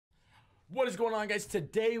What is going on, guys?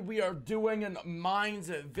 Today we are doing a mines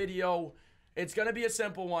video. It's gonna be a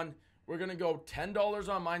simple one. We're gonna go $10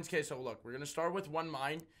 on mines. Okay, so look, we're gonna start with one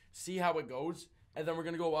mine, see how it goes, and then we're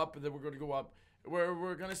gonna go up, and then we're gonna go up.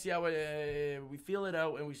 We're gonna see how we feel it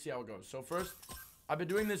out, and we see how it goes. So first, I've been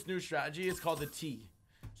doing this new strategy. It's called the T.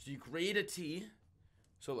 So you create a T.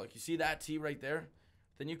 So look, you see that T right there?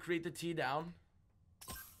 Then you create the T down.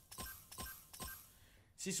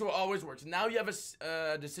 See, so it always works. Now you have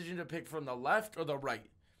a decision to pick from the left or the right.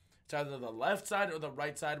 It's either the left side or the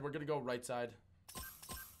right side. We're going to go right side.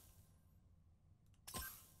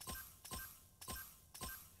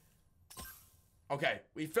 Okay,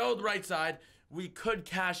 we filled right side. We could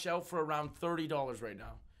cash out for around $30 right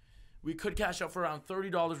now. We could cash out for around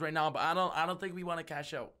 $30 right now, but I don't think we want to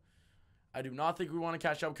cash out. I do not think we want to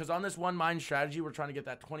cash out because on this one mine strategy, we're trying to get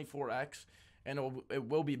that 24x, and it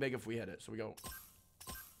will be big if we hit it. So we go.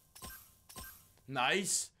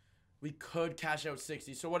 Nice. We could cash out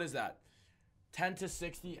 60. So what is that? 10 to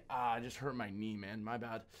 60. Ah, I just hurt my knee, man. My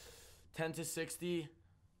bad. 10 to 60.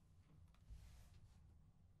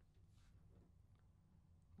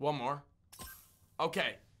 One more.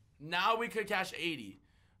 Okay. Now we could cash 80.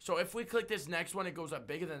 So if we click this next one, it goes up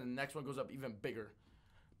bigger, then the next one goes up even bigger.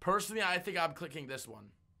 Personally, I think I'm clicking this one.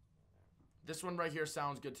 This one right here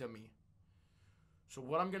sounds good to me. So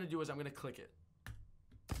what I'm going to do is I'm going to click it.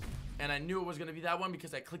 And I knew it was going to be that one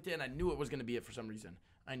because I clicked it and I knew it was going to be it for some reason.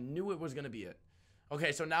 I knew it was going to be it.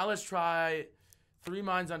 Okay, so now let's try 3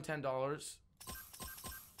 mines on $10.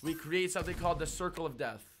 We create something called the Circle of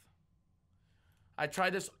Death. I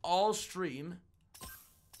tried this all stream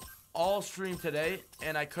today,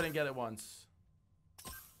 and I couldn't get it once.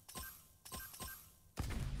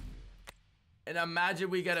 And imagine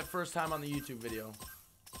we get it first time on the YouTube video.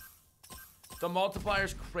 The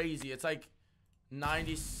multiplyer's crazy. It's like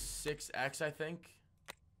 96x, I think.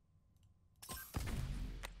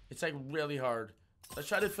 It's like really hard. Let's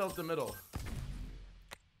try to fill up the middle.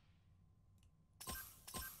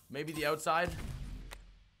 Maybe the outside.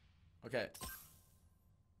 Okay.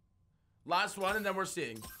 Last one, and then we're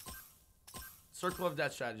seeing. Circle of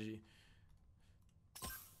Death strategy.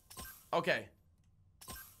 Okay.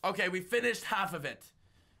 Okay, we finished half of it.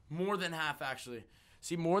 More than half, actually.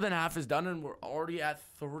 See, more than half is done, and we're already at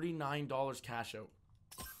 $39 cash out.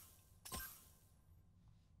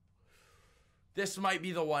 This might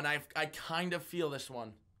be the one. I kind of feel this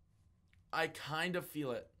one. I kind of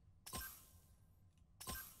feel it.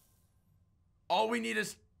 All we need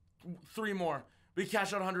is 3 more. We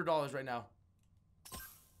cash out $100 right now.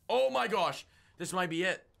 Oh my gosh. This might be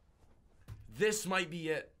it. This might be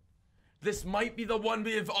it. This might be the one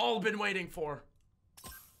we have all been waiting for.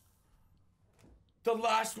 The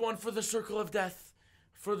last one for the Circle of Death.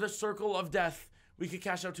 For the Circle of Death. We could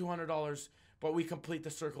cash out $200, but we complete the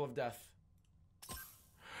Circle of Death.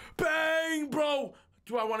 Bang, bro!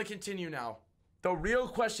 Do I want to continue now? The real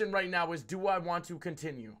question right now is, do I want to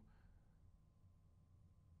continue?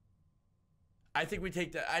 I think we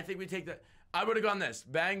take that. I think we take that. I would have gone this.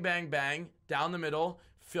 Bang, bang, bang. Down the middle.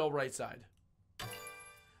 Fill right side.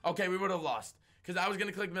 Okay, we would have lost. Because I was going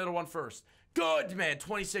to click middle one first. Good, man.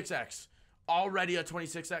 26x. Already a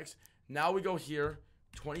 26x. Now we go here.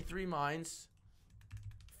 23 mines.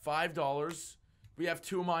 $5. We have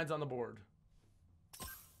 2 mines on the board.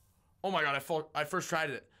 Oh my god, I first tried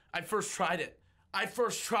it. I first tried it.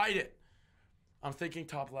 I'm thinking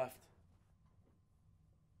top left.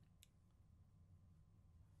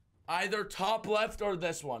 Either top left or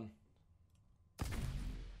this one.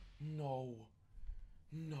 No.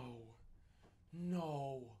 No.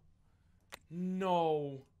 No.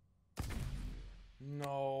 No.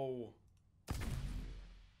 No.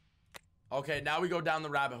 Okay, now we go down the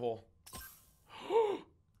rabbit hole.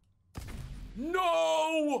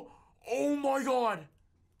 No! Oh my god.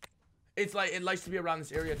 It's like, it likes to be around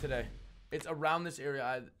this area today. It's around this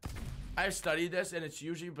area. I've studied this, and it's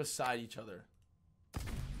usually beside each other.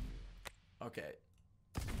 Okay.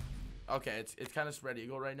 Okay, it's kind of spread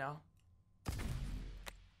eagle right now.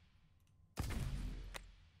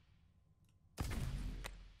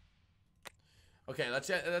 Okay, let's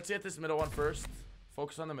get this middle one first.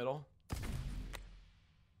 Focus on the middle.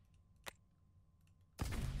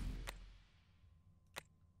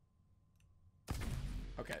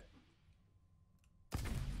 Okay.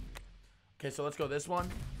 Okay, so let's go this one.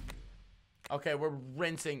 Okay, we're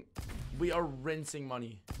rinsing. We are rinsing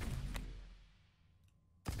money.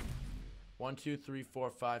 1, 2, 3, 4,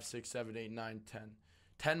 5, 6, 7, 8, 9, 10.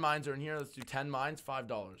 10 mines are in here. Let's do 10 mines,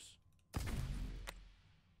 $5.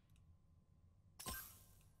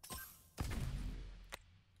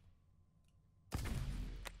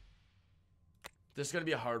 This is going to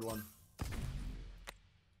be a hard one.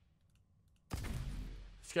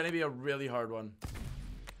 It's gonna be a really hard one.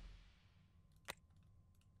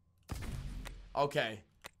 Okay.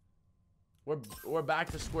 We're back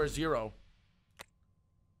to square zero.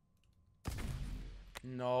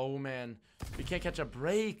 No, man. We can't catch a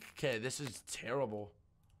break. Okay, this is terrible.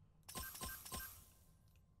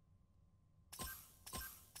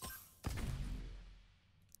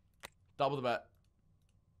 Double the bet.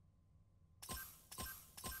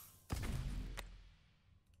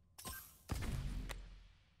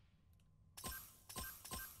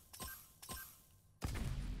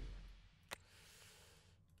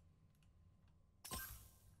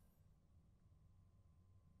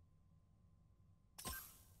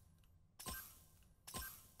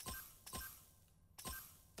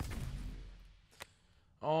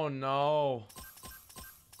 Oh no.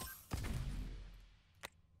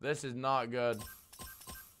 This is not good.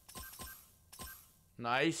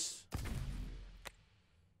 Nice.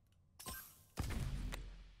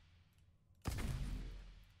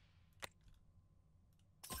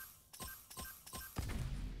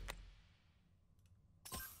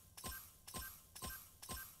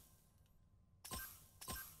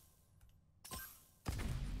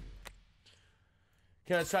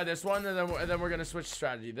 Okay, let's try this one, and then we're gonna switch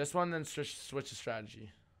strategy. This one, then switch the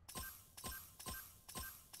strategy.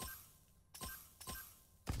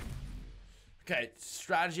 Okay,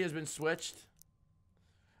 strategy has been switched.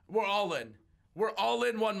 We're all in. We're all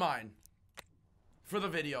in one mind for the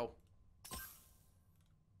video.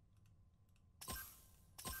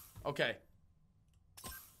 Okay.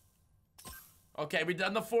 Okay, we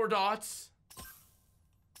done the 4 dots.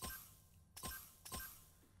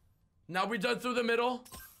 Now we done through the middle.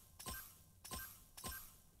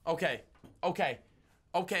 Okay. Okay.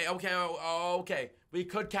 Okay, okay, okay. We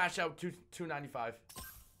could cash out $295.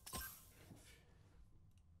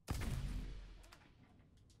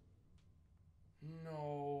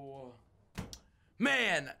 No.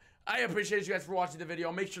 Man, I appreciate you guys for watching the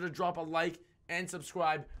video. Make sure to drop a like and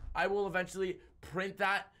subscribe. I will eventually print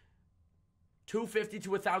that 250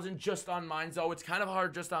 to 1,000 just on mine, though. It's kind of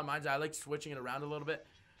hard just on mine. I like switching it around a little bit.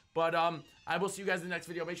 But I will see you guys in the next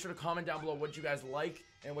video. Make sure to comment down below what you guys like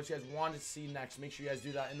and what you guys want to see next. Make sure you guys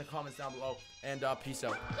do that in the comments down below. And peace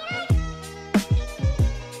out.